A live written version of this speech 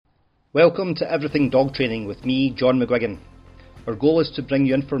Welcome to Everything Dog Training with me, John McGuigan. Our goal is to bring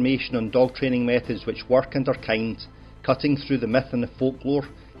you information on dog training methods which work and are kind, cutting through the myth and the folklore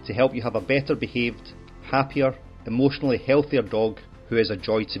to help you have a better behaved, happier, emotionally healthier dog who is a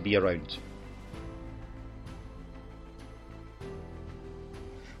joy to be around.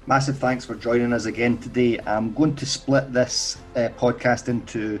 Massive thanks for joining us again today. I'm going to split this podcast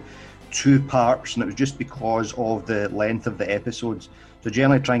into two parts, and it was just because of the length of the episodes. So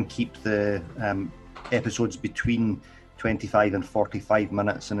generally try and keep the episodes between 25 and 45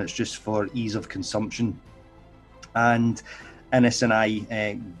 minutes, and it's just for ease of consumption. And Innes and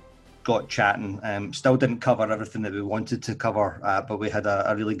I got chatting. Still didn't cover everything that we wanted to cover, but we had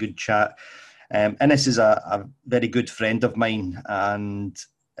a really good chat. Innes is a very good friend of mine, and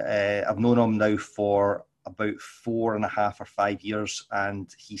I've known him now for about 4.5 or 5 years,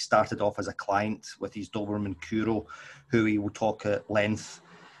 and he started off as a client with his Doberman Kuro, who we will talk at length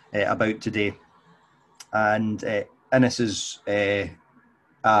about today. And Innes is a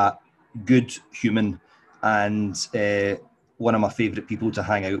good human and one of my favourite people to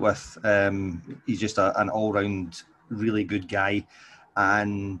hang out with. He's just an all-round really good guy,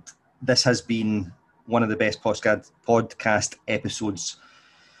 and this has been one of the best podcast episodes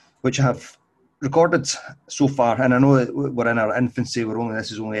which I have recorded so far. And I know we're in our infancy.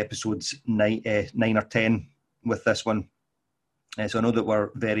 This is only episodes 9 or 10 with this one. So I know that we're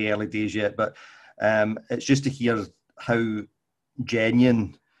very early days yet, but it's just to hear how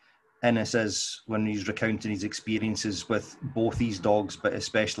genuine Innes is when he's recounting his experiences with both these dogs, but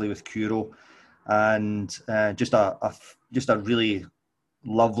especially with Kuro, and just a really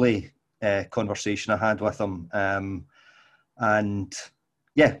lovely conversation I had with him. And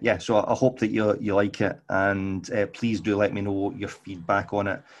yeah. So I hope that you like it, and please do let me know your feedback on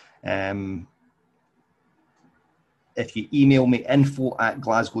it. If you email me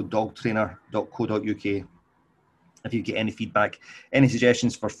info@glasgowdogtrainer.co.uk if you get any feedback, any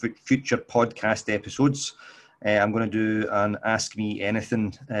suggestions for future podcast episodes. I'm going to do an Ask Me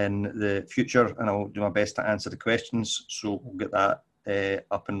Anything in the future, and I'll do my best to answer the questions. So we'll get that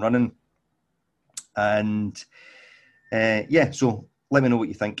up and running. And so let me know what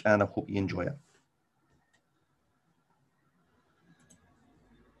you think, and I hope you enjoy it.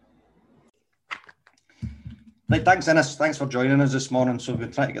 Right, thanks, Innes. Thanks for joining us this morning. So we've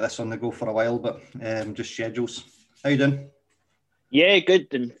been trying to get this on the go for a while, but just schedules. How you doing? Yeah, good,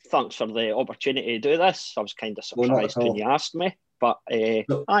 and thanks for the opportunity to do this. I was kind of surprised when you asked me, but I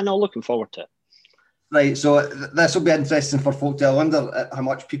know, looking forward to it. Right, so this will be interesting for folk to. I wonder how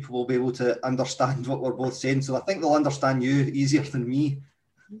much people will be able to understand what we're both saying. So I think they'll understand you easier than me.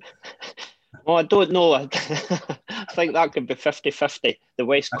 Well, I don't know. I think that could be 50-50. The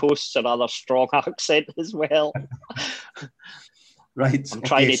West Coast's a rather strong accent as well. Right. I'm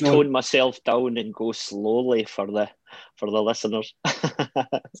trying to tone myself down and go slowly for the listeners.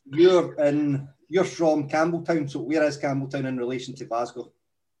 You're from Campbelltown. So where is Campbelltown in relation to Glasgow?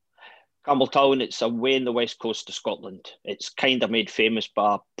 Campbelltown, it's away in the west coast of Scotland. It's kind of made famous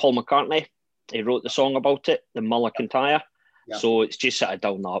by Paul McCartney. He wrote the song about it, the Mull Kintyre. Yeah. So it's just sort of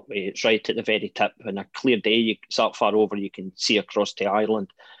down that way. It's right at the very tip. On a clear day, it's that far over, you can see across to Ireland.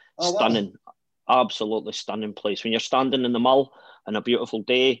 Oh, stunning, wow. Absolutely stunning place. When you're standing in the Mull on a beautiful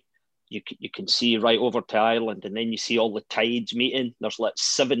day, you can see right over to Ireland, and then you see all the tides meeting. There's like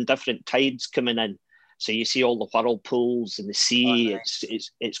 7 different tides coming in. So you see all the whirlpools and the sea. Oh, nice.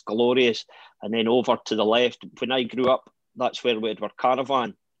 It's glorious. And then over to the left, when I grew up, that's where we had our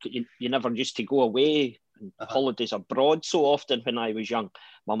caravan. You never used to go away and holidays abroad so often when I was young.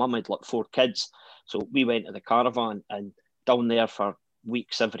 My mum had like 4 kids. So we went to the caravan and down there for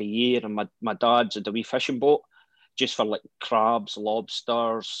weeks every year. And my dad's had a wee fishing boat just for like crabs,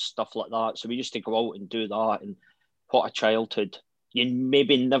 lobsters, stuff like that. So we used to go out and do that. And what a childhood. You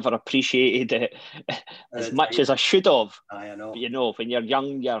maybe never appreciated it as much as I should have. I know. But, when you're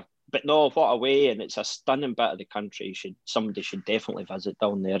young, but no, what a way. And it's a stunning bit of the country. Somebody should definitely visit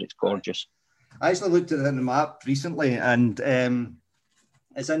down there. It's gorgeous. I actually looked at it on the map recently, and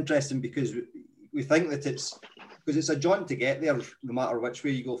it's interesting because we think that it's a jaunt to get there no matter which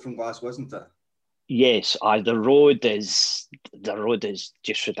way you go from Glasgow, isn't it? Yes, the road is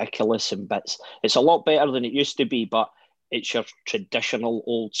just ridiculous in bits. It's a lot better than it used to be, but it's your traditional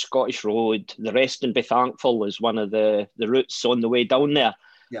old Scottish road. The Rest and Be Thankful is one of the routes on the way down there.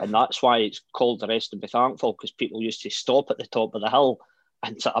 Yeah. And that's why it's called the Rest and Be Thankful, because people used to stop at the top of the hill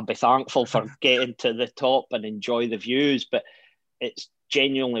and sort of be thankful for getting to the top and enjoy the views. But it's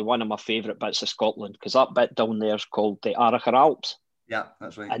genuinely one of my favourite bits of Scotland, because that bit down there is called the Arrochar Alps. Yeah,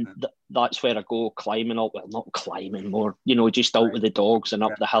 that's right. And that's where I go climbing up. Well, not climbing, more, just out with the dogs and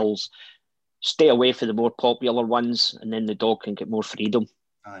up the hills. Stay away from the more popular ones, and then the dog can get more freedom.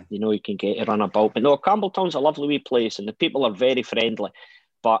 Aye. You can get to run about. But no, Campbelltown's a lovely wee place, and the people are very friendly.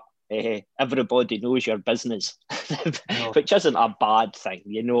 But everybody knows your business, which isn't a bad thing,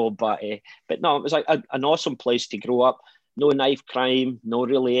 But no, it was like an awesome place to grow up. No knife crime, no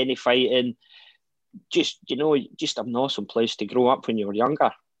really any fighting. Just just an awesome place to grow up when you were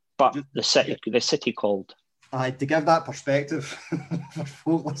younger. But the city called. To give that perspective for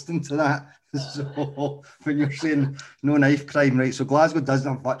folk listening to that. So when you're saying no knife crime, right? So Glasgow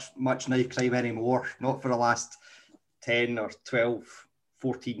doesn't have much knife crime anymore. Not for the last 10 or 12,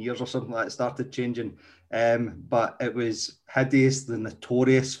 14 years or something like that. It started changing. But it was hideously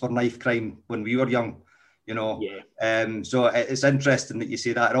notorious for knife crime when we were young. Yeah. So it's interesting that you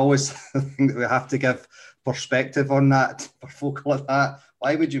say that. I always think that we have to give perspective on that for folk like that.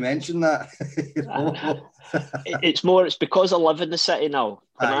 Why would you mention that? It's because I live in the city now.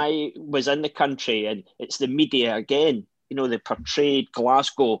 When I was in the country, and it's the media again, they portrayed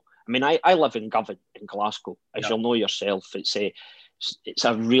Glasgow. I mean, I live in Govan in Glasgow, as you'll know yourself. It's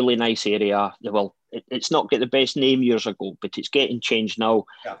a really nice area. Well, it's not got the best name years ago, but it's getting changed now.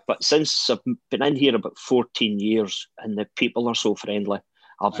 Yeah. But since I've been in here about 14 years, and the people are so friendly,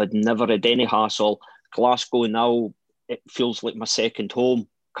 I've never had any hassle. Glasgow now, it feels like my second home.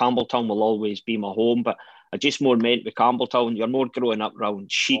 Campbelltown will always be my home, but I just more meant with Campbelltown, you're more growing up around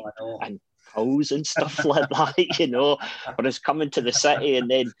sheep and cows and stuff like that, Whereas coming to the city,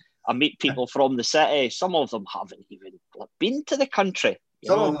 and then I meet people from the city. Some of them haven't even been to the country,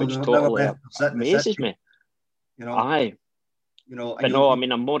 which totally amazes me. Aye. But no, I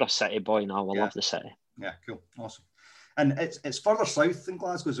mean, I'm more a city boy now. I love the city. Yeah, cool, awesome. And it's further south than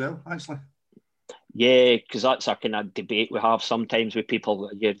Glasgow as well, actually. Yeah, because that's a kind of debate we have sometimes with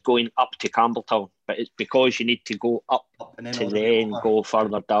people. You're going up to Campbelltown, but it's because you need to go up and then go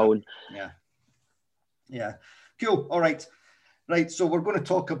further down. Yeah. Cool. All right. Right. So we're going to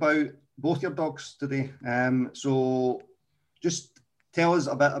talk about both your dogs today. So just tell us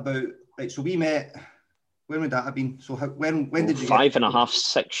a bit about. Right. So we met. When would that have been? So when did you? 5.5,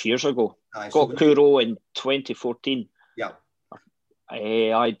 6 years ago. Got Kuro in 2014. Yeah.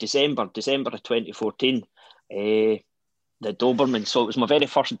 December of 2014, the Doberman. So it was my very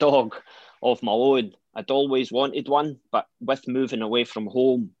first dog of my own. I'd always wanted one, but with moving away from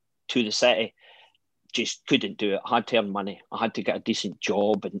home to the city, just couldn't do it. I had to earn money. I had to get a decent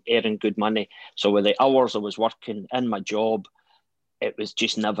job and earn good money. So with the hours I was working in my job, it was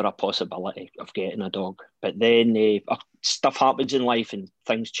just never a possibility of getting a dog. But then stuff happens in life and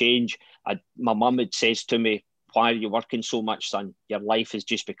things change. My mum had says to me, "Why are you working so much, son? Your life has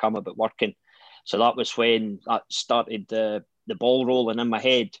just become about working." So that was when that started the ball rolling in my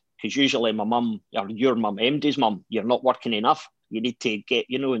head. Because usually my mum, or your mum, MD's mum, you're not working enough. You need to get,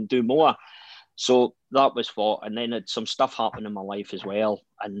 and do more. So that was what. And then had some stuff happen in my life as well,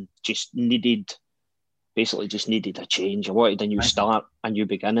 and basically just needed a change. I wanted a new start, a new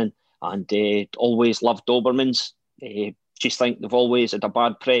beginning, and always loved Dobermans. Just think they've always had a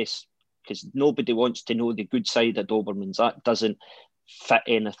bad press, because nobody wants to know the good side of Dobermans. That doesn't fit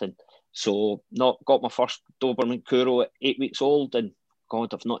anything. So got my first Doberman Kuro at 8 weeks old, and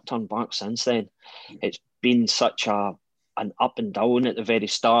God, I've not turned back since then. It's been such an up and down at the very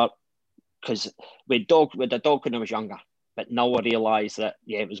start, because with a dog when I was younger, but now I realise that,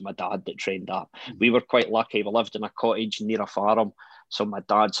 it was my dad that trained that. Mm-hmm. We were quite lucky. We lived in a cottage near a farm, so my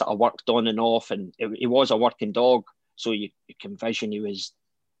dad sort of worked on and off, and he was a working dog, so you can vision he was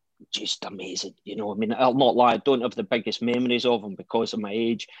just amazing. I mean, I'll not lie, I don't have the biggest memories of him because of my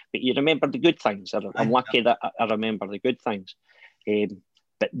age, but you remember the good things. I'm lucky that I remember the good things.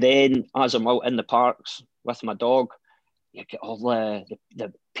 But then as I'm out in the parks with my dog, you get all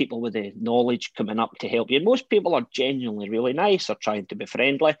the people with the knowledge coming up to help you. And most people are genuinely really nice, or trying to be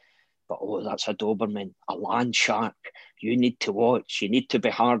friendly, but that's a Doberman, a land shark. You need to watch, you need to be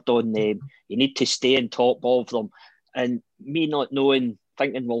hard on them, you need to stay on top of them. And me not knowing,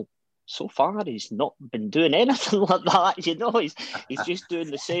 thinking, well, so far he's not been doing anything like that. He's just doing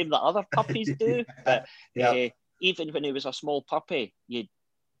the same that other puppies do. But even when he was a small puppy,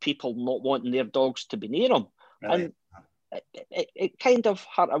 people not wanting their dogs to be near him. Really? And it kind of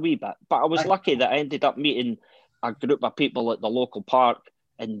hurt a wee bit. But I was lucky that I ended up meeting a group of people at the local park,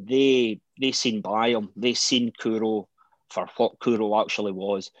 and they seen by him. They seen Kuro for what Kuro actually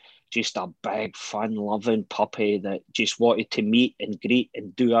was. Just a big, fun-loving puppy that just wanted to meet and greet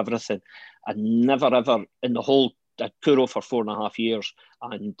and do everything. And never, ever, in the whole Kuro for 4.5 years,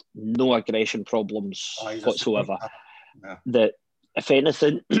 and no aggression problems whatsoever. if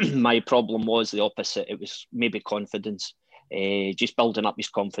anything, my problem was the opposite. It was maybe confidence, just building up his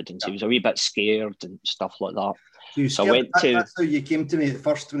confidence. He was a wee bit scared and stuff like that. So I went to. That's how you came to me at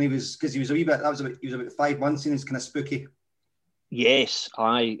first when he was, because he was a wee bit. He was about 5 months and he was kind of spooky. Yes,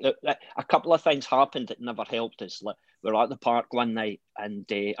 a couple of things happened that never helped us. Like, we were at the park one night and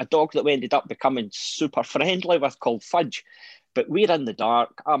a dog that we ended up becoming super friendly with called Fudge. But we're in the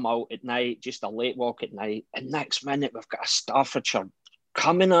dark. I'm out at night, just a late walk at night. And next minute, we've got a Staffordshire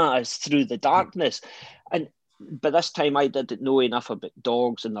coming at us through the darkness. And by this time, I didn't know enough about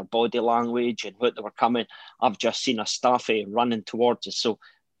dogs and their body language and what they were coming. I've just seen a Staffy running towards us. So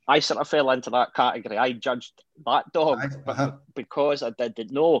I sort of fell into that category. I judged that dog because I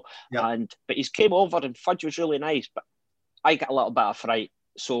didn't know. Yeah. But he came over and Fudge was really nice. But I got a little bit of fright.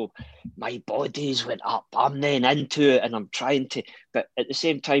 So my bodies went up. I'm then into it and I'm trying to, but at the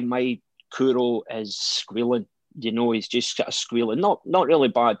same time, my Kuro is squealing. You know, he's just got a squealing. Not really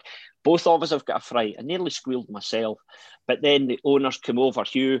bad. Both of us have got a fright. I nearly squealed myself. But then the owners came over,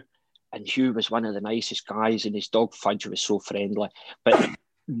 Hugh, and Hugh was one of the nicest guys and his dog Fudge was so friendly. But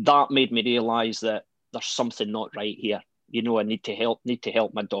that made me realise that there's something not right here. You know, I need to help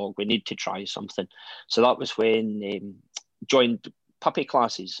my dog. We need to try something. So that was when joined puppy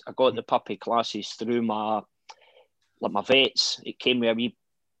classes. I got the puppy classes through my vets. It came with a wee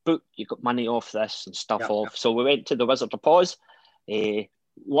book. You got money off this and stuff off. Yeah. So we went to the Wizard of Paws.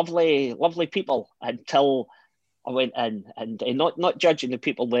 Lovely people until I went in, and not judging the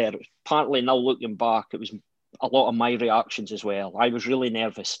people there. It was partly now looking back. It was a lot of my reactions as well. I was really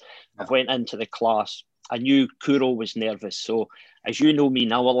nervous. Yeah. I went into the class. I knew Kuro was nervous. So as you know me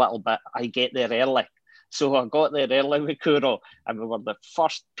now a little bit, I get there early. So I got there early with Kuro and we were the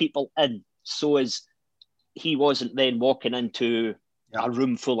first people in. So as he wasn't then walking into a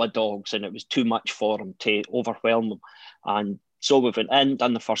room full of dogs and it was too much for him to overwhelm them. And so we went in,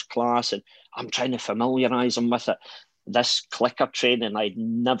 done the first class, and I'm trying to familiarise him with it. This clicker training, I'd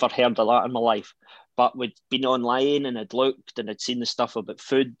never heard of that in my life. But we'd been online and I'd looked and I'd seen the stuff about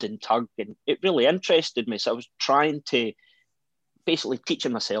food and tug, and it really interested me. So I was trying to basically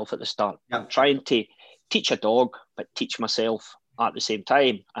teaching myself at the start. I'm trying to teach a dog, but teach myself at the same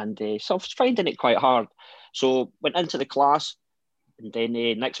time. And so I was finding it quite hard. So went into the class, and then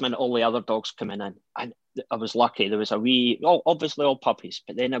next minute, all the other dogs coming in. And I was lucky. There was a wee, obviously all puppies,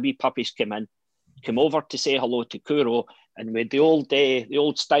 but then a wee puppies came over to say hello to Kuro, and with the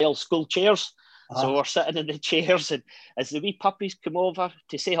old style school chairs. So we're sitting in the chairs, and as the wee puppies come over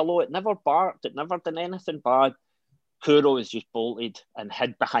to say hello, it never barked, it never done anything bad. Kuro was just bolted and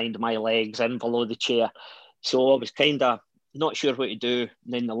hid behind my legs in below the chair. So I was kind of not sure what to do.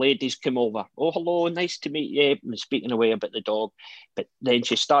 And then the ladies came over. Oh, hello, nice to meet you. And speaking away about the dog. But then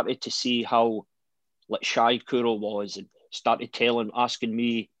she started to see how shy Kuro was and started asking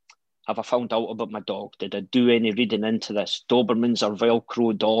me, have I found out about my dog? Did I do any reading into this? Dobermans are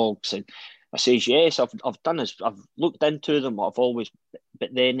Velcro dogs. And I says, yes, I've done this. I've looked into them.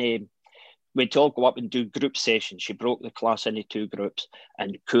 But then we'd all go up and do group sessions. She broke the class into 2 groups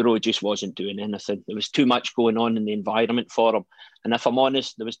and Kuro just wasn't doing anything. There was too much going on in the environment for him. And if I'm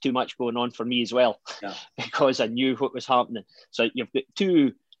honest, there was too much going on for me as well because I knew what was happening. So you've got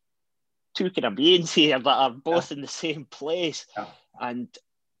two kind of beings here that are both in the same place. Yeah. And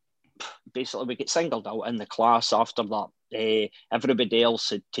basically we get singled out in the class after that. Everybody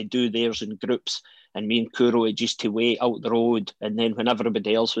else had to do theirs in groups and me and Kuro had just to wait out the road. And then when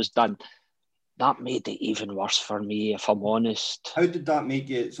everybody else was done, that made it even worse for me, if I'm honest. How did that make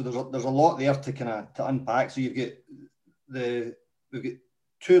you? So there's a lot there to unpack. So we've got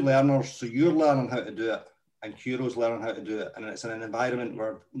 2 learners. So you're learning how to do it, and Kuro's learning how to do it, and it's in an environment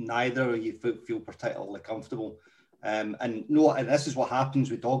where neither of you feel particularly comfortable. And this is what happens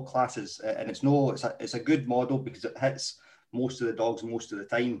with dog classes, and it's a good model because it hits most of the dogs most of the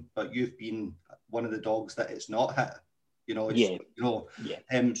time. But you've been one of the dogs that it's not hit.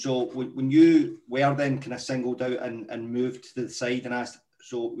 So when you were then kind of singled out and moved to the side and asked,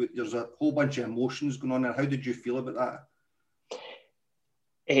 so there's a whole bunch of emotions going on there. How did you feel about that?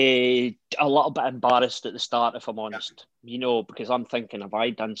 A little bit embarrassed at the start, if I'm honest, because I'm thinking, have I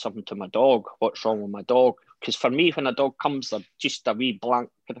done something to my dog? What's wrong with my dog? Because for me, when a dog comes, they're just a wee blank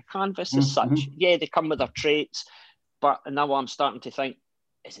kind of canvas as such. Yeah, they come with their traits, but now I'm starting to think,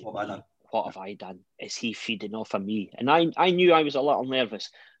 what have I done? Is he feeding off of me? And I knew I was a little nervous.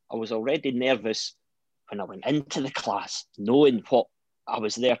 I was already nervous when I went into the class, knowing what I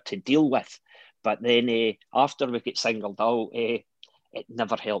was there to deal with. But then after we get singled out, it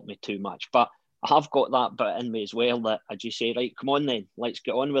never helped me too much. But I have got that bit in me as well that I just say, right, come on then, let's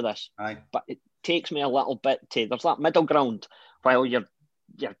get on with this. Aye. But it takes me a little bit there's that middle ground while you're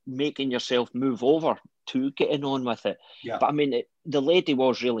making yourself move over to getting on with it. Yeah. But I mean, the lady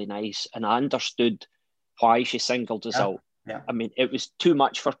was really nice, and I understood why she singled us out. Yeah. I mean, it was too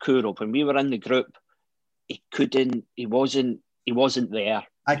much for Kuro. When we were in the group, he wasn't there.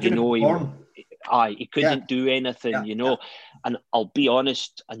 I couldn't perform. He couldn't do anything, you know. And I'll be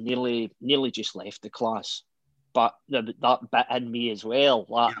honest, I nearly just left the class. But that bit in me as well,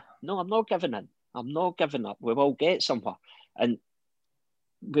 no, I'm not giving in. I'm not giving up. We will get somewhere. And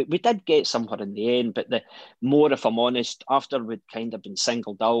we did get somewhere in the end, but the more, if I'm honest, after we'd kind of been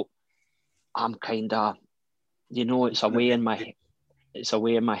singled out, I'm kind of, you know, it's away in my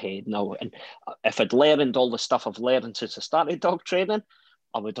head now. And if I'd learned all the stuff I've learned since I started dog training,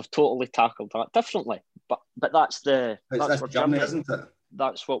 I would have totally tackled that differently. But that's the journey, isn't it?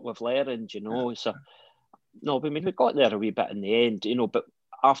 That's what we've learned, you know. So no, I mean, we got there a wee bit in the end, you know. But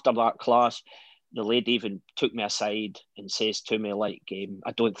after that class, the lady even took me aside and says to me, like,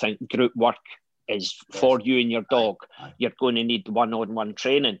 I don't think group work is for you and your dog. You're going to need one-on-one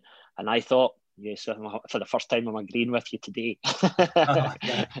training. And I thought, yes, for the first time I'm agreeing with you today.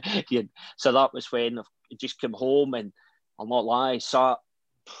 So that was when I just came home, and I'll not lie, sat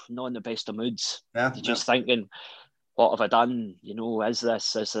not in the best of moods. Just thinking, what have I done? You know, is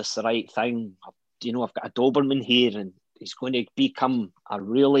this the right thing? You know, I've got a Doberman here, and he's going to become a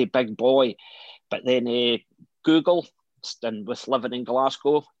really big boy. But then Google, and with living in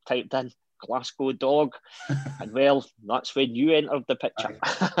Glasgow, typed in Glasgow dog, and well, that's when you entered the picture.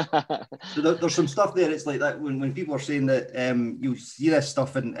 So there's some stuff there. It's like that when people are saying that you see this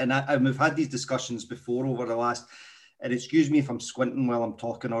stuff, and we've had these discussions before over the last. And excuse me if I'm squinting while I'm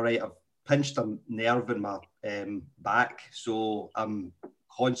talking. All right, I've pinched a nerve in my back, so I'm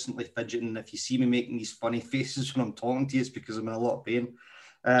constantly fidgeting. If you see me making these funny faces when I'm talking to you, it's because I'm in a lot of pain.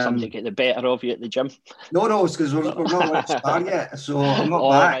 Somebody get the better of you at the gym? No, it's because we're not at Star yet, so I'm not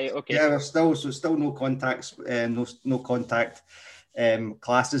back. Right, okay. Yeah, we're still no contacts, no contact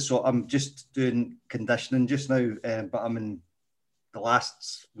classes. So I'm just doing conditioning just now, but I'm in the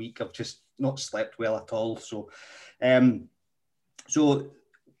last week. I've just not slept well at all. So,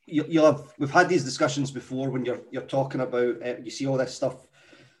 we've had these discussions before when you're talking about you see all this stuff.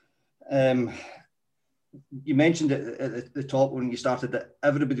 You mentioned it at the top when you started that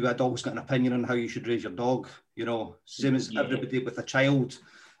everybody with a dog's got an opinion on how you should raise your dog. You know, same as everybody with a child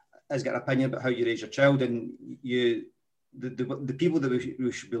has got an opinion about how you raise your child. And the people that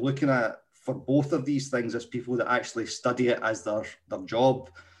we should be looking at for both of these things is people that actually study it as their job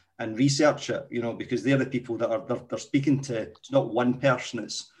and research it. You know, because they're the people that they're speaking to. It's not one person;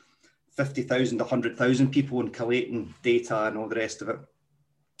 it's 50,000, 100,000 people, and collating data and all the rest of it.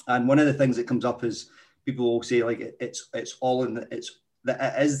 And one of the things that comes up is people will say, like, it's all in it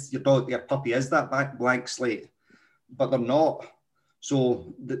is your dog, your puppy is that blank slate, but they're not.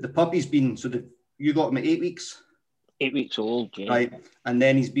 So the puppy's been, you got him at 8 weeks? 8 weeks old, yeah. Right. And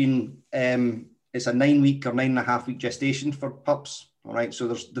then he's been, it's a 9 week or 9.5 week gestation for pups. All right. So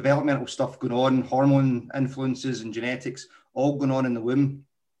there's developmental stuff going on, hormone influences and genetics, all going on in the womb.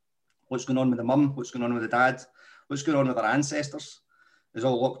 What's going on with the mum? What's going on with the dad? What's going on with our ancestors? Is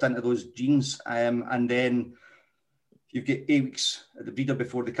all locked into those genes, and then you get 8 weeks at the breeder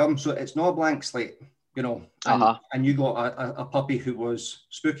before they come. So it's not a blank slate, you know. And you got a puppy who was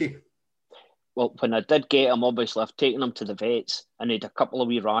spooky. Well, when I did get him, obviously I've taken him to the vets, and he had a couple of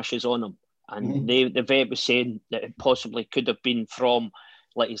wee rashes on him, and the vet was saying that it possibly could have been from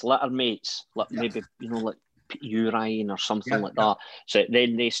like his litter mates, like maybe, you know, like urine or something like that. So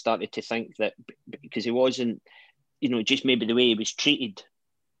then they started to think that because he wasn't, you know, just maybe the way he was treated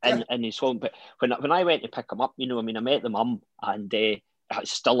in his home. But when I went to pick him up, you know, I mean, I met the mum, and I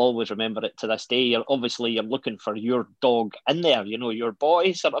still always remember it to this day. You're looking for your dog in there, you know, your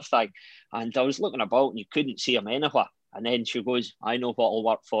boy sort of thing. And I was looking about, and you couldn't see him anywhere. And then she goes, I know what'll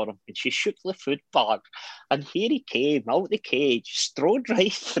work for him. And she shook the food bag. And here he came out the cage, strode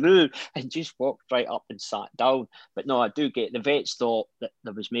right through, and just walked right up and sat down. But no, I do get the vets thought that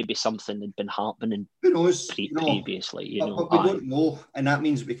there was maybe something that had been happening. Who knows? Previously, you know. But we don't know. And that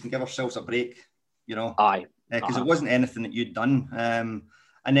means we can give ourselves a break, you know. Because it wasn't anything that you'd done.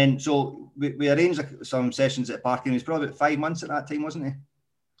 And then, so we arranged some sessions at Parking. He was probably about 5 months at that time, wasn't he?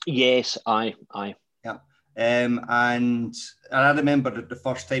 Yes, aye. Yeah. And I remember the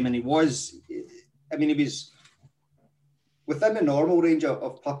first time, and he was within the normal range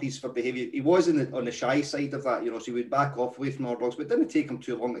of puppies for behaviour. He was on the shy side of that, you know, so he would back off away from our dogs, but it didn't take him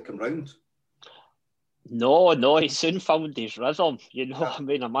too long to come round. No, he soon found his rhythm, you know. I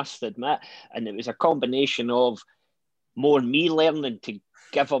mean, I must admit, and it was a combination of more me learning to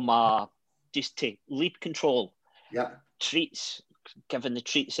give him to lead control. Yeah. treats, given the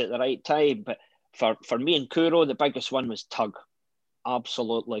treats at the right time. But for me and Kuro, the biggest one was Tug.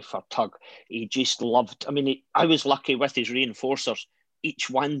 Absolutely for Tug. He just loved, I mean, I was lucky with his reinforcers. Each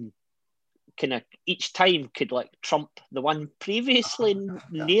one each time could like trump the one previously,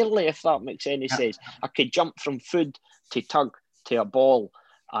 nearly, if that makes any sense. I could jump from food to Tug to a ball,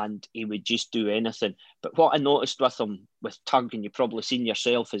 and he would just do anything. But what I noticed with Tug, and you've probably seen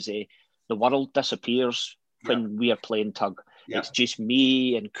yourself, is the world disappears when we are playing Tug. It's just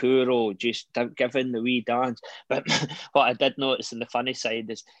me and Kuro just giving the wee dance. But what I did notice on the funny side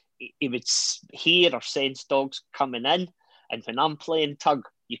is he would hear or sense dogs coming in, and when I'm playing Tug,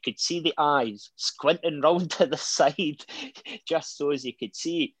 you could see the eyes squinting round to the side just so as you could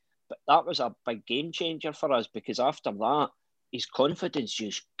see. But that was a big game changer for us, because after that, his confidence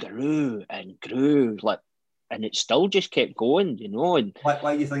just grew and grew, and it still just kept going, you know. And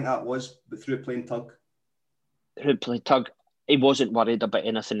why do you think that was through playing Tug? Through playing Tug, he wasn't worried about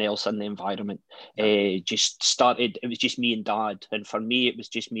anything else in the environment. Just started, it was just me and Dad. And for me, it was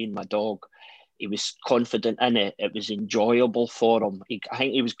just me and my dog. He was confident in it. It was enjoyable for him. I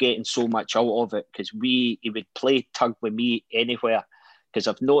think he was getting so much out of it, because he would play Tug with me anywhere. Because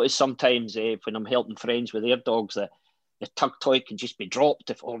I've noticed sometimes when I'm helping friends with their dogs, that the Tug toy can just be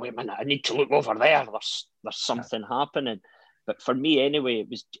dropped. Oh, wait a minute, I need to look over there. There's something happening. But for me anyway,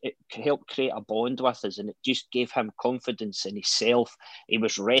 it helped create a bond with us, and it just gave him confidence in himself. He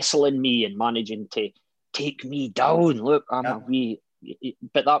was wrestling me and managing to take me down. Look, I'm a wee...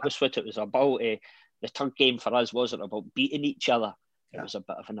 But that was what it was about. The Tug game for us wasn't about beating each other. It was a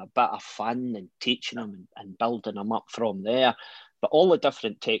bit of fun and teaching them and building them up from there. But all the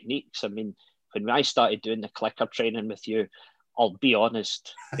different techniques. I mean, when I started doing the clicker training with you, I'll be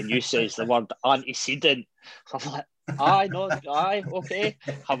honest, when you says the word antecedent, I'm like, okay.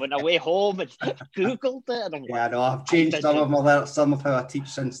 I went away home and Googled it. And I'm I know. I've changed some of how I teach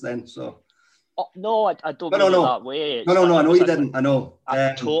since then. So. No, I don't mean it that way. No, I know you didn't. I know.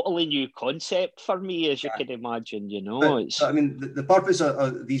 A totally new concept for me, as you can imagine, you know. But, I mean, the purpose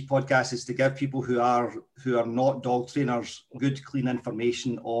of these podcasts is to give people who are not dog trainers good, clean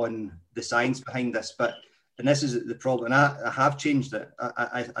information on the science behind this. And this is the problem. And I have changed it.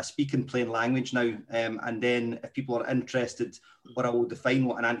 I speak in plain language now. And then if people are interested, what I will define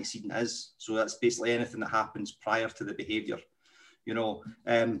what an antecedent is. So that's basically anything that happens prior to the behaviour. You know,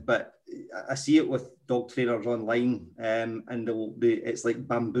 but I see it with dog trainers online, and it's like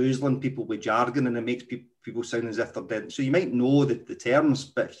bamboozling people with jargon, and it makes people sound as if they're dead. So you might know the terms,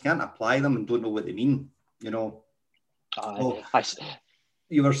 but if you can't apply them and don't know what they mean, you know.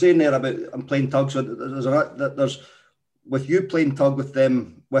 You were saying there about I'm playing Tug, so there's with you playing Tug with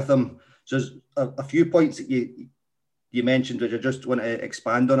them. So there's a few points that you mentioned, which I just want to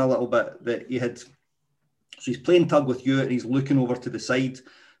expand on a little bit. That you had. So he's playing Tug with you and he's looking over to the side.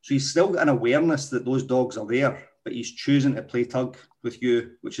 So he's still got an awareness that those dogs are there, but he's choosing to play Tug with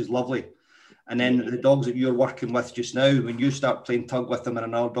you, which is lovely. And then the dogs that you're working with just now, when you start playing Tug with them and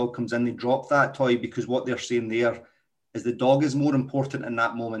another dog comes in, they drop that toy, because what they're saying there is the dog is more important in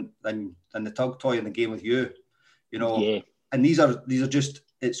that moment than the Tug toy in the game with you, you know. Yeah. And these are just,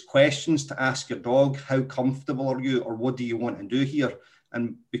 it's questions to ask your dog. How comfortable are you, or what do you want to do here?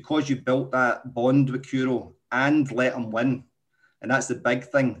 And because you built that bond with Kuro and let him win, and that's the big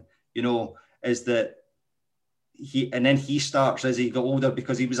thing, you know, is that he starts as he got older,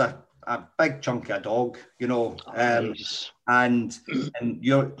 because he was a big chunk of a dog, you know, and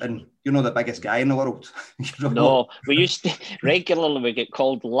you're the biggest guy in the world. You know? No, we used to regularly get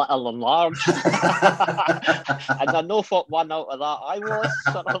called little and large, and I know what one out of that I was,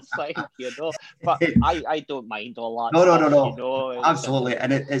 sort of thing, you know. But I don't mind all that. No. You know, absolutely,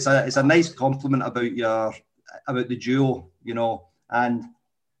 and it's a nice compliment about the duo, you know, and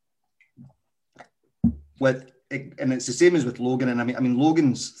it's the same as with Logan. And I mean,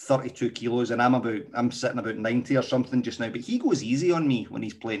 Logan's 32 kilos, and I'm sitting about 90 or something just now. But he goes easy on me when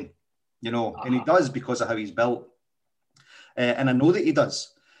he's playing, you know, and he does because of how he's built. And I know that he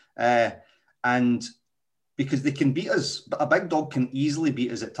does, and because they can beat us. But a big dog can easily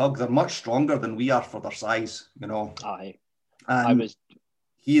beat us at Tug. They're much stronger than we are for their size, you know.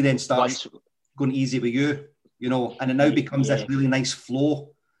 He then starts going easy with you, you know, and it now becomes this really nice flow.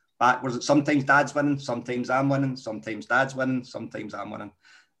 Backwards. Sometimes Dad's winning, sometimes I'm winning, sometimes Dad's winning, sometimes I'm winning.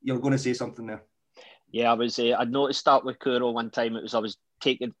 You're going to say something there. Yeah, I noticed that with Kuro one time. I was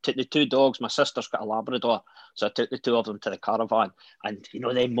took the two dogs. My sister's got a Labrador, so I took the two of them to the caravan. And you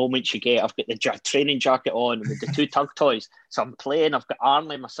know, the moments you get, I've got the training jacket on with the two Tug toys. So I'm playing. I've got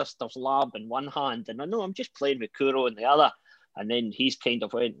Arlie, my sister's lab, in one hand, and I know I'm just playing with Kuro in the other. And then he's kind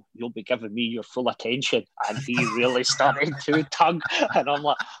of went, "You'll be giving me your full attention." And he really started to tug. And I'm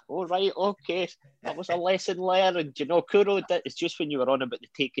like, "Oh, right, okay. That was a lesson learned." You know, Kuro, it's just when you were on about the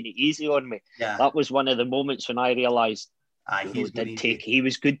taking it easy on me. Yeah. That was one of the moments when I realised he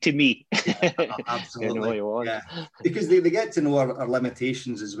was good to me. Yeah, absolutely. You know, he was. Yeah. Because they get to know our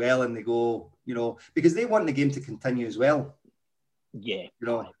limitations as well, and they go, you know, because they want the game to continue as well. Yeah. You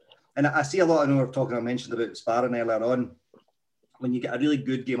know, and I see a lot, I mentioned about sparring earlier on. When you get a really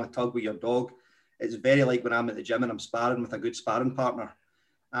good game of tug with your dog, it's very like when I'm at the gym and I'm sparring with a good sparring partner,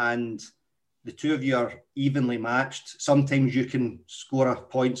 and the two of you are evenly matched. Sometimes you can score a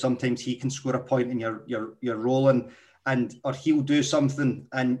point, sometimes he can score a point, and you're rolling, or he'll do something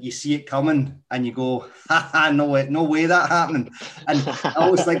and you see it coming and you go, no way that happening. And I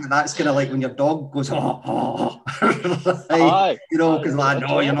always think that's kind of like when your dog goes, right? You know, because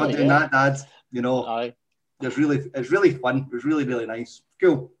no, you're not doing that, Dad. You know, it's really fun. It was really, really nice.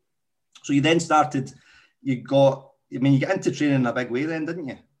 Cool. So you then started, you got into training in a big way then, didn't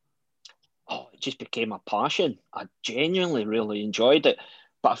you? Oh, it just became a passion. I genuinely really enjoyed it.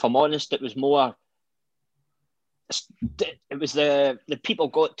 But if I'm honest, it was more, it was the people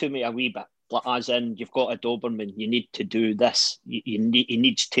got to me a wee bit, like, as in, you've got a Doberman, you need to do this, he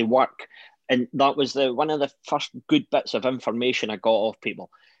needs to work. And that was one of the first good bits of information I got off people,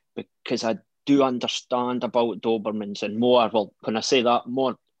 because I do understand about Dobermans and more. Well, when I say that,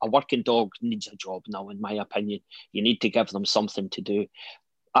 more, a working dog needs a job now, in my opinion. You need to give them something to do.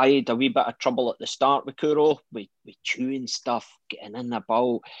 I had a wee bit of trouble at the start with Kuro, with chewing stuff, getting in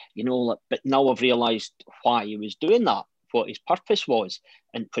about, you know, but now I've realised why he was doing that, what his purpose was.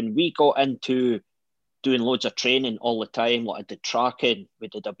 And when we got into doing loads of training all the time, like I did tracking, we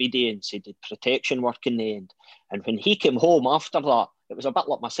did obedience, he did protection work in the end. And when he came home after that, it was a bit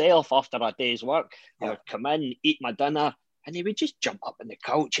like myself after a day's work. I would come in, eat my dinner, and he would just jump up on the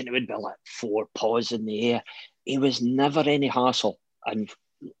couch and it would be like 4 paws in the air. He was never any hassle. And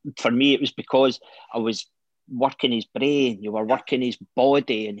for me, it was because I was working his brain, you were working his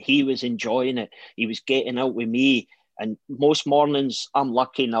body, and he was enjoying it. He was getting out with me. And most mornings, I'm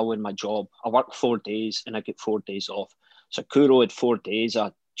lucky now in my job. I work 4 days and I get 4 days off. So Kuro had 4 days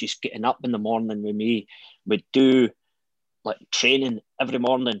of just getting up in the morning with me. We'd do like training every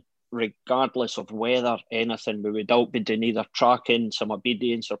morning, regardless of weather, anything. We would out be doing either tracking, some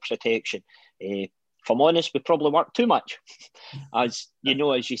obedience or protection. If I'm honest, we probably work too much. As you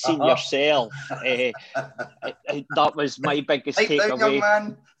know, as you've seen yourself, that was my biggest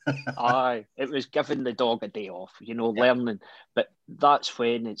takeaway. It was giving the dog a day off, you know, learning. But that's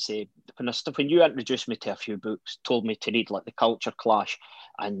when it's when you introduced me to a few books, told me to read like The Culture Clash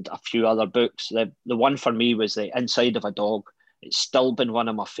and a few other books. The one for me was The Inside of a Dog. It's still been one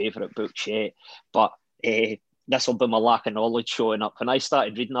of my favourite books yet. But this will be my lack of knowledge showing up. When I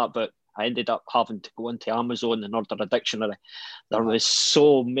started reading that book, I ended up having to go into Amazon and order a dictionary. There was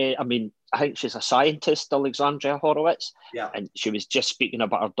so many. I mean, I think she's a scientist, Alexandria Horowitz, and she was just speaking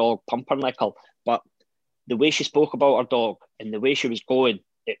about her dog, Pumpernickel. But the way she spoke about her dog and the way she was going,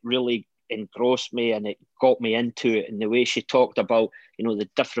 it really engrossed me and it got me into it. And the way she talked about, you know, the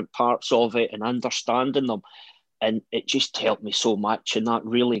different parts of it and understanding them. And it just helped me so much. And that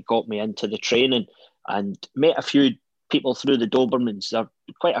really got me into the training, and met a few people through the Dobermans. They're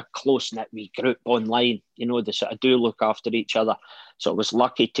quite a close-knit wee group online. You know, they sort of do look after each other. So I was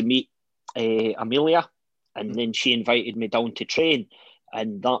lucky to meet Amelia, and then she invited me down to train.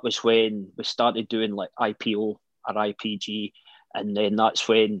 And that was when we started doing like IPO or IPG. And then that's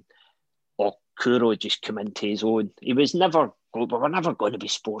when Kuro just came into his own. He was never, we were never going to be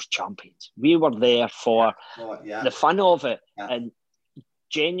sports champions. We were there for the fun of it. And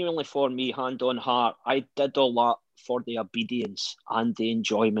genuinely for me, hand on heart, I did all that for the obedience and the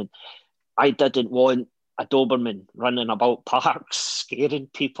enjoyment. I didn't want a Doberman running about parks scaring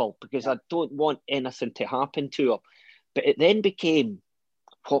people, because I don't want anything to happen to him. But it then became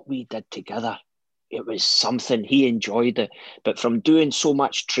what we did together. It was something, he enjoyed it. But from doing so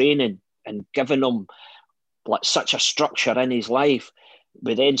much training and giving him like such a structure in his life,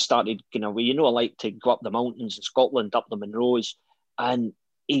 we then started, I like to go up the mountains in Scotland, up the Munros, and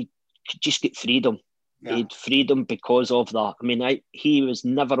he could just get freedom. Yeah. He had freedom because of that. I mean, he was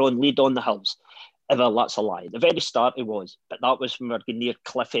never on lead on the hills. Well, that's a lie. The very start he was, but that was when we were near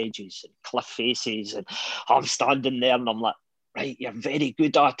cliff edges and cliff faces, and I'm standing there and I'm like, right, you're very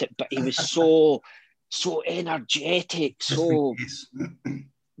good at it. But he was so energetic, so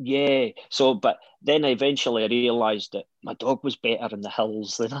yeah. So, but then eventually I realised that my dog was better in the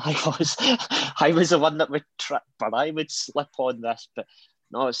hills than I was. I was the one that would trip, but I would slip on this. But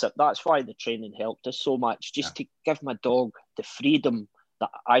No, that's why the training helped us so much, just to give my dog the freedom that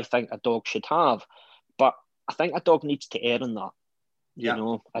I think a dog should have. But I think a dog needs to earn that. You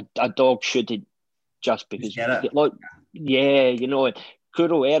know, a dog shouldn't just because look, you know,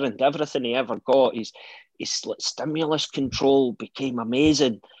 Kuro earned everything he ever got. His stimulus control became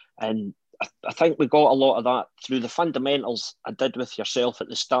amazing, and I think we got a lot of that through the fundamentals I did with yourself at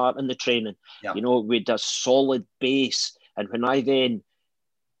the start in the training. You know, we had a solid base, and when I then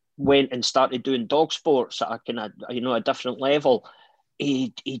went and started doing dog sports at a kind of, you know, a different level,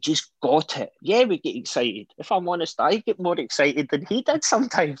 he just got it. Yeah, we get excited. If I'm honest, I get more excited than he did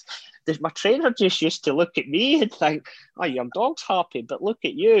sometimes. My trainer just used to look at me and think, "Oh, your dog's happy, but look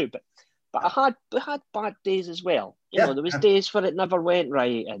at you." But I had bad days as well. You know, there was days where it never went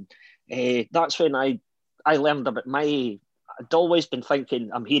right, and that's when I learned about I'd always been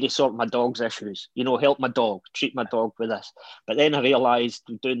thinking, I'm here to sort my dog's issues. You know, help my dog, treat my dog with this. But then I realised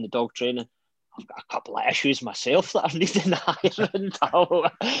doing the dog training, I've got a couple of issues myself that I'm needing ironed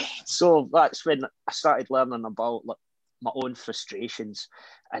out. So that's when I started learning about my own frustrations.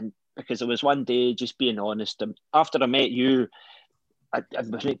 And because it was one day, just being honest, and after I met you,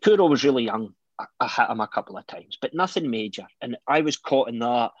 Kuro was really young. I hit him a couple of times, but nothing major. And I was caught in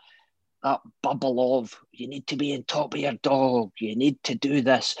that bubble of, you need to be on top of your dog, you need to do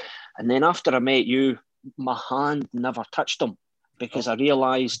this. And then after I met you, my hand never touched him, because I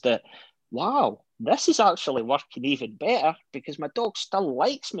realised that, wow, this is actually working even better, because my dog still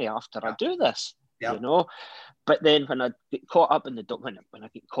likes me after I do this, you know. But then when I get caught up in the dog, when I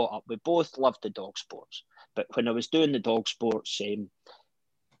get caught up, we both loved the dog sports. But when I was doing the dog sports,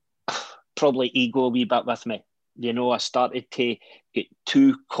 probably ego a wee bit with me. You know, I started to get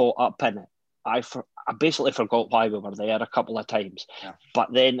too caught up in it. I basically forgot why we were there a couple of times.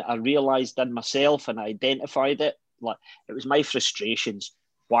 But then I realised in myself, and I identified it, like it was my frustrations.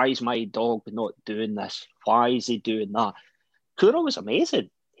 Why is my dog not doing this? Why is he doing that? Kuro was amazing.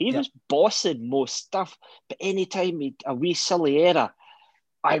 He was bossing most stuff. But anytime a wee silly error,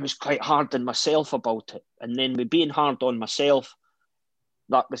 I was quite hard on myself about it. And then with being hard on myself,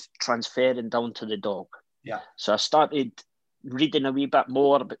 that was transferring down to the dog. So I started reading a wee bit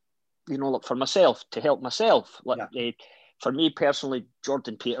more about, you know, like for myself, to help myself. For me personally,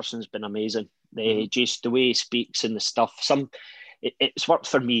 Jordan Peterson's been amazing. Just the way he speaks and the stuff. It's worked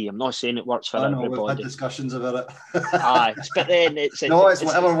for me. I'm not saying it works for everybody. We've had discussions about it. But then it's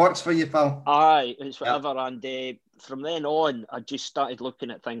whatever works for you, pal. It's whatever. And from then on, I just started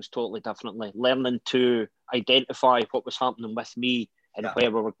looking at things totally differently, learning to identify what was happening with me and where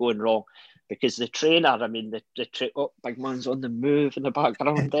we were going wrong. Because the trainer, I mean, big man's on the move in the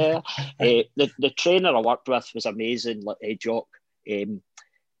background there. The trainer I worked with was amazing, Jock. He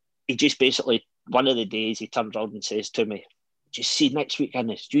just basically, one of the days, he turned around and says to me, just see next week,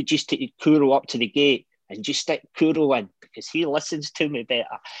 Innes, you just take Kuro up to the gate and just stick Kuro in, because he listens to me better.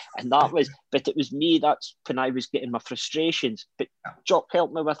 And that was, but it was me, that's when I was getting my frustrations. But Jock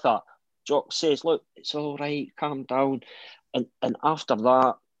helped me with that. Jock says, look, it's all right, calm down. And after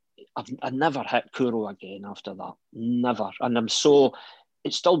that, I never hit Kuro again after that. Never. And it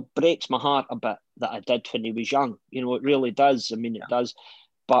still breaks my heart a bit that I did when he was young. You know, it really does. I mean, it does.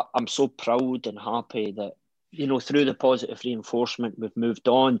 But I'm so proud and happy that, you know, through the positive reinforcement, we've moved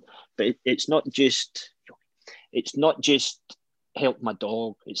on. But it's not just helped my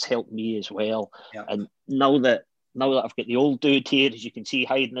dog, it's helped me as well. And now that I've got the old dude here, as you can see,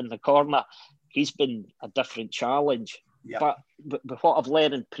 hiding in the corner, he's been a different challenge. But what I've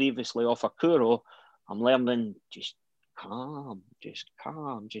learned previously off of Kuro, I'm learning just calm, just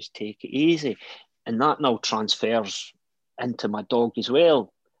take it easy. And that now transfers into my dog as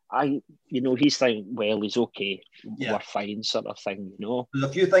well. He's thinking, well, he's okay, we're fine, sort of thing, you know. There's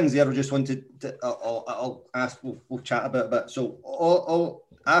a few things there I just wanted to, I'll ask, we'll chat about a bit. So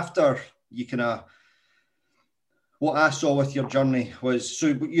after you kind of, what I saw with your journey was, so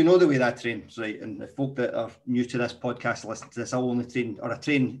you know the way that I train, right? And the folk that are new to this podcast, listen to this, I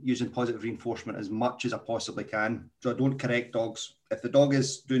train using positive reinforcement as much as I possibly can. So I don't correct dogs. If the dog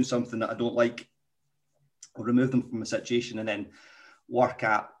is doing something that I don't like, I'll remove them from a situation and then work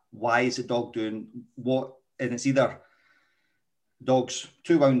at why is the dog doing what, and it's either dog's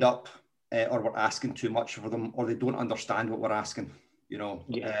too wound up or we're asking too much for them, or they don't understand what we're asking, you know.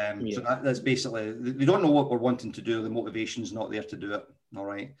 So that's basically, they don't know what we're wanting to do, the motivation's not there to do it, all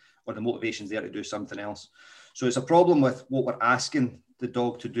right, or the motivation's there to do something else. So it's a problem with what we're asking the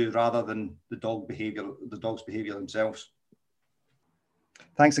dog to do rather than the dog's behaviour themselves.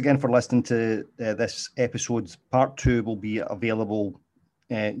 Thanks again for listening to this episode. Part 2 will be available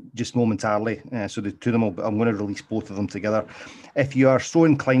just momentarily. So the two of them, I'm going to release both of them together. If you are so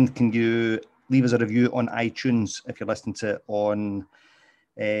inclined, can you leave us a review on iTunes if you're listening to it on...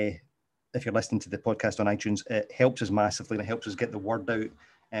 if you're listening to the podcast on iTunes, it helps us massively and it helps us get the word out.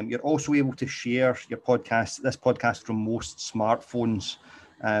 You're also able to share this podcast from most smartphones.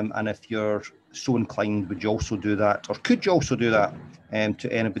 And if you're so inclined, would you also do that, or could you also do that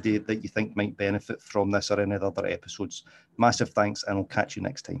to anybody that you think might benefit from this or any other episodes? Massive thanks, and I'll catch you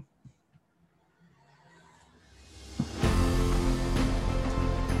next time.